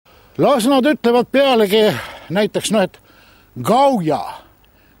Las nad ütlevad pealegi näiteks, et gauja.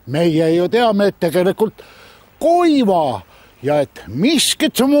 Meie ju teame, et tegelikult koiva ja et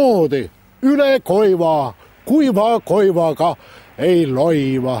miskit moodi üle koiva, kuiva koivaga ei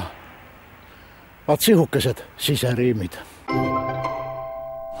loiva. Vaat sihukesed siseriimid.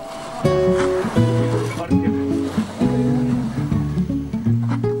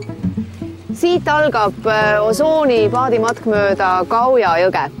 Siit algab Osooni paadimatk mööda Gauja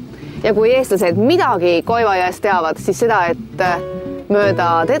jõge. Ja kui eestlased midagi Koivajõest teavad, siis seda, et mööda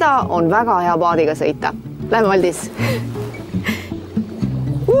teda on väga hea paadiga sõita. Lähme, Valdis!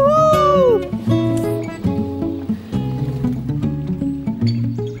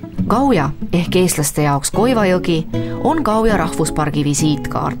 Gauja ehk eestlaste jaoks Koivajõgi on Gauja rahvuspargi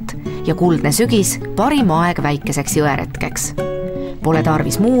visiitkaart ja kuldne sügis parim aeg väikeseks jõeretkeks. Pole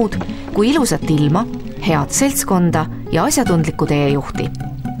tarvis muud kui ilusat ilma, head seltskonda ja asjatundlikku teejuhti.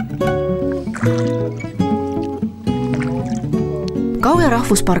 Gauja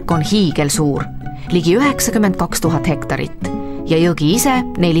rahvuspark on hiigelsuur, ligi 92 000 hektarit ja jõgi ise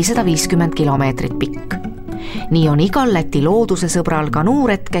 450 kilomeetrit pikk. Nii on igal Läti looduse sõbral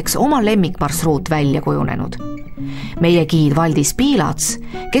kanuuretkeks oma lemmikmarsruut välja kujunenud. Meie giid Valdis Piilats,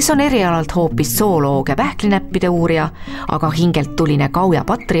 kes on erialalt hoopis zooloog ja pähklinäppide uurija, aga hingelt tuline Gauja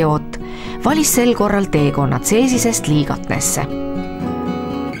patrioot, valis sel korral teekonnad Seesisest Liigatnesse.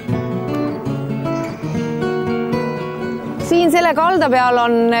 Siin selle kalda peal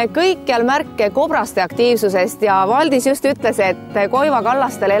on kõikjal märke kobraste aktiivsusest ja Valdis just ütles, et Koiva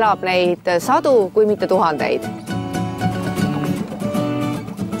kallastel elab neid sadu, kui mitte tuhandeid.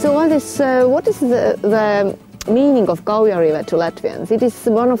 So Valdis, what is the meaning of Gauja River to Latvians? It is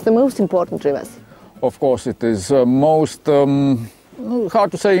one of the most important rivers. Of course, it is most,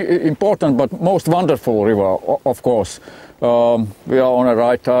 hard to say important, but most wonderful river, of course. We are on a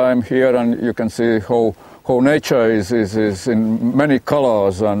right time here and you can see how nature is in many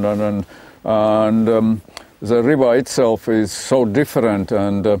colors and the river itself is so different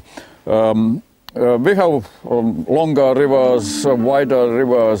and we have longer rivers, wider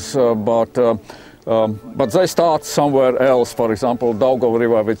rivers, but they start somewhere else. For example, Daugava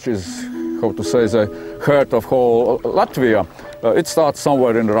River, which is, how to say, the heart of whole Latvia, it starts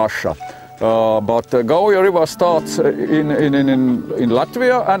somewhere in Russia. But Gauja River starts in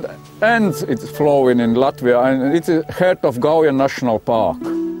Latvia and ends its flowing in Latvia, and it's the heart of Gauja National Park.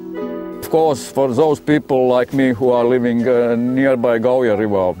 Of course, for those people like me who are living nearby Gauja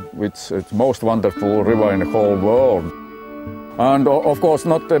River, it's the most wonderful river in the whole world. And of course,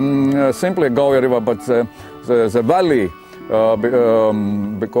 not simply Gauja River, but the valley,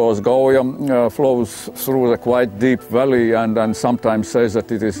 because Gauja flows through a quite deep valley and sometimes says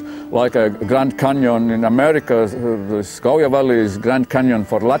that it is like a Grand Canyon in America. This Gauja Valley is Grand Canyon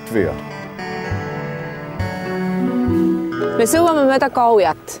for Latvia. Me sõuame mööda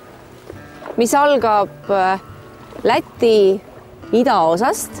Gaujat, mis algab Läti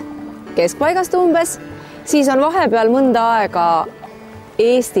idaosast, keskpaigast umbes, siis on vahepeal mõnda aega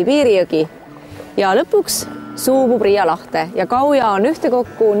Eesti piirijõgi ja lõpuks suubub Riia lahte ja Gauja on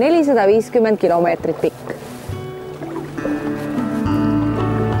ühtekokku 450 kilomeetrit pikk.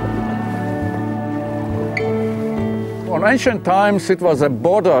 In ancient times it was a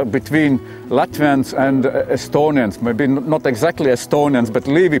border between Latvians and Estonians, maybe not exactly Estonians, but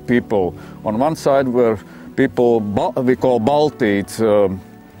Liivi people. On one side were people we call Balti, it's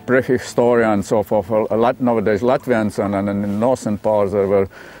prehistorians of nowadays Latvians, and in the northern part there were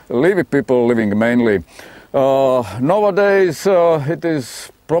Liivi people living mainly. Nowadays it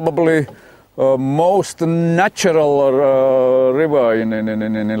is probably most natural river in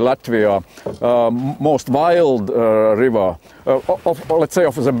Latvia, most wild river, let's say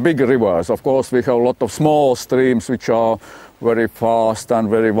of the big rivers. Of course, we have a lot of small streams which are very fast and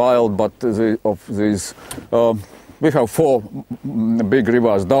very wild, but of these we have four big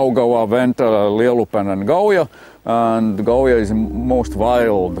rivers: Daugava, Ventala, Lielupen, and Gauja. And Gauja is most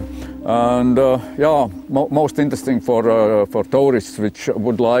wild and most interesting for tourists which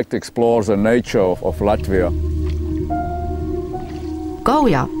would like to explore the nature of Latvia.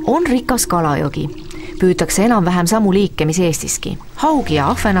 Gauja on rikas kalajõgi. Püütakse enam-vähem samu liike, mis Eestiski. Haugi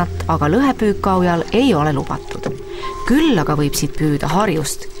ja ahvenat, aga lõhepüük Gaujal ei ole lubatud. Küll aga võib siit püüda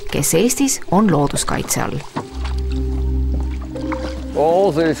harjust, kes Eestis on looduskaitse all.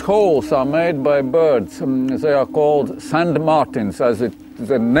 All these holes are made by birds. They are called sand martins, as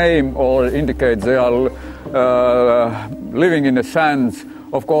the name or indicates they are living in the sands.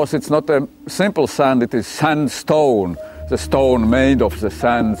 Of course, it's not a simple sand, it is sandstone, the stone made of the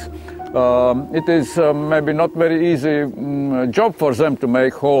sands. It is maybe not very easy job for them to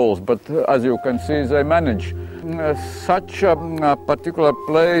make holes, but as you can see, they manage. Such a particular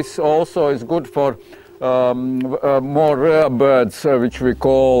place also is good for more rare birds, which we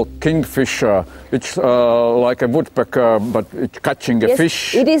call kingfisher, which like a woodpecker, but it's catching a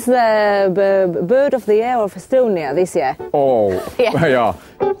fish. It is the bird of the year of Estonia this year. Oh, yeah.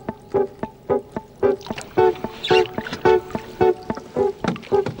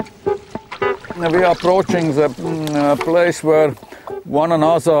 We are approaching the place where one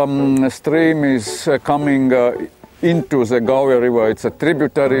another stream is coming into the Gauja River. It's a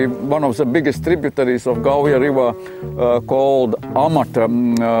tributary, one of the biggest tributaries of Gauja River, called Amata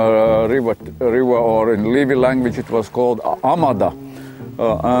river, or in Liivi language it was called Amada.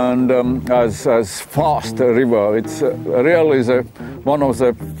 And as fast river, it's really one of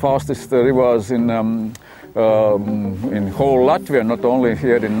the fastest rivers in whole Latvia, not only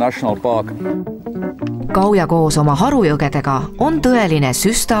here in National Park. Gauja koos oma harujõgedega on tõeline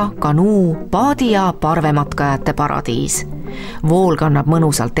süsta, kanuu, paadi ja parvematkajate paradiis. Vool kannab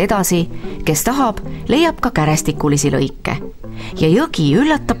mõnusalt edasi, kes tahab, leiab ka kärestikulisi lõike. Ja jõgi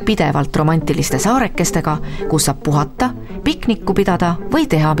üllatab pidevalt romantiliste saarekestega, kus saab puhata, piknikku pidada või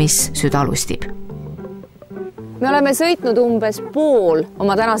teha, mis süda lustib. Me oleme sõitnud umbes pool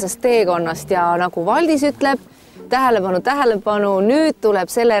oma tänasest teekonnast ja nagu Valdis ütleb, tähelepanu, nüüd tuleb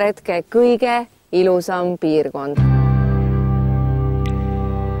selle retke kõige ilusam piirkond.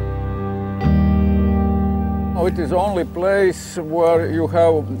 It is only place where you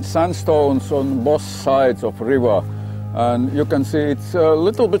have sandstones on both sides of river, and you can see it's a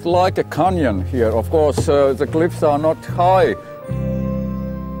little bit like a canyon here. Of course, the cliffs are not high.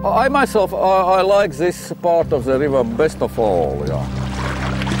 I myself, I like this part of the river best of all. Yeah.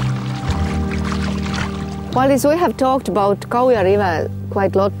 Valdis, we have talked about Gauja River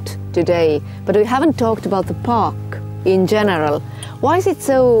quite a lot today, but we haven't talked about the park in general. Why is it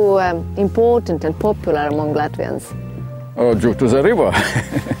so important and popular among Latvians? Due to the river.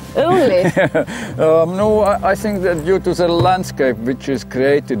 Only? No, I think that due to the landscape which is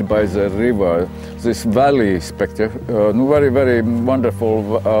created by the river, this valley spectacle, very, very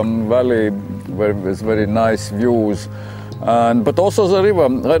wonderful valley with very nice views. But also the river,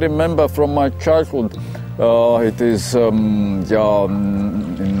 I remember from my childhood, it is in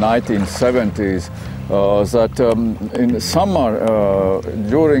 1970s, that in summer,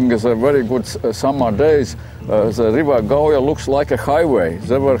 during the very good summer days, the river Gauja looks like a highway.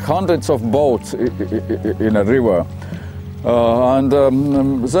 There were hundreds of boats in a river.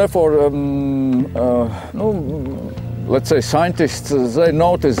 Therefore, let's say scientists, they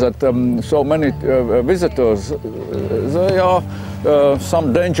notice that so many visitors, they are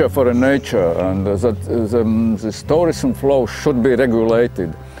some danger for the nature, and that the tourism flow should be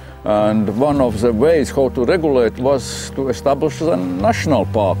regulated. And one of the ways how to regulate was to establish a national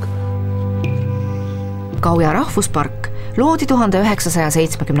park. Gauja rahvuspark loodi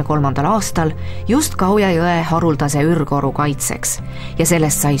 1973. aastal just Gauja jõe haruldase ürgoru kaitseks ja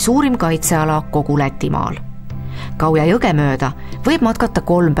sellest sai suurim kaitseala kogu Lätimaal. Gauja jõge mööda võib matkata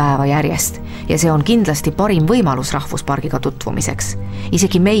 3 päeva järjest ja see on kindlasti parim võimalus rahvuspargiga tutvumiseks.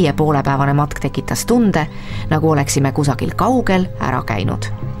 Isegi meie poolepäevane matk tekitas tunde, nagu oleksime kusagil kaugel ära käinud.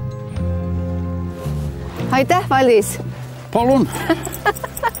 Aitäh, Valdis! Palun!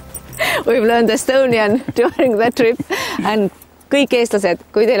 We've learned Estonian during the trip. And kõik eestlased,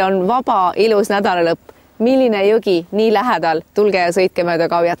 kui teil on vaba, ilus nädalalõpp, milline jõgi nii lähedal, tulge ja sõitke mööda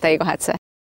Gaujat, ei kahetse.